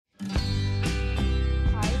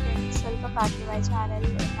welcome back to my channel.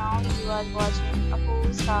 Now you are watching a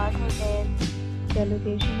 4-star hotel. The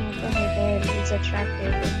location of the hotel is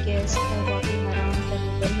attractive and guests are walking around the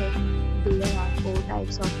neighborhood. There are 4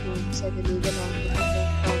 types of rooms available on the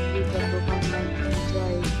platform. You can book online and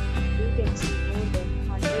enjoy it. You can see more than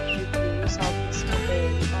 100 reviews of this hotel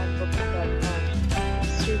on booking.com.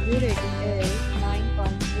 Its review rating is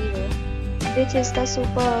 9.0, which is the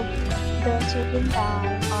superb. The check-in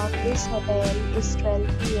time of this hotel is 12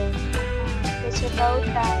 p.m. and the check-out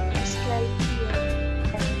time is 12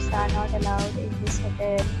 p.m. Pets are not allowed in this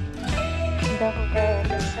hotel. The hotel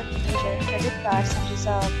accepts major credit cards and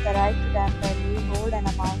reserves the right to temporarily hold an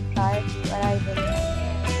amount prior to arrival.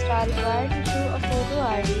 Guests are required to show a photo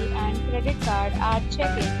ID and credit card at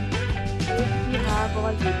check-in. If you have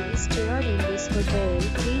already stayed in this hotel,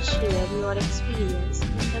 please share your experience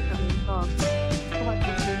in the comment box. For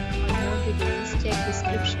booking or more details, check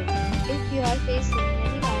description. If you are facing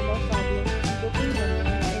any kind of problem in booking a room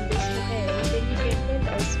in this hotel, then you can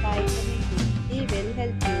tell us by commenting. We will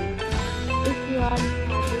help you. If you are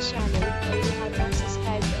new on this channel or you have not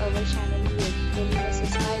subscribed to our channel yet, then you must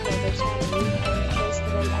subscribe to our channel and press the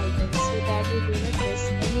bell icon so that you do not miss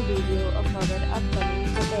any video of our upcoming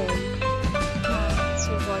hotel. Thanks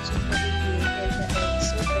for watching the video.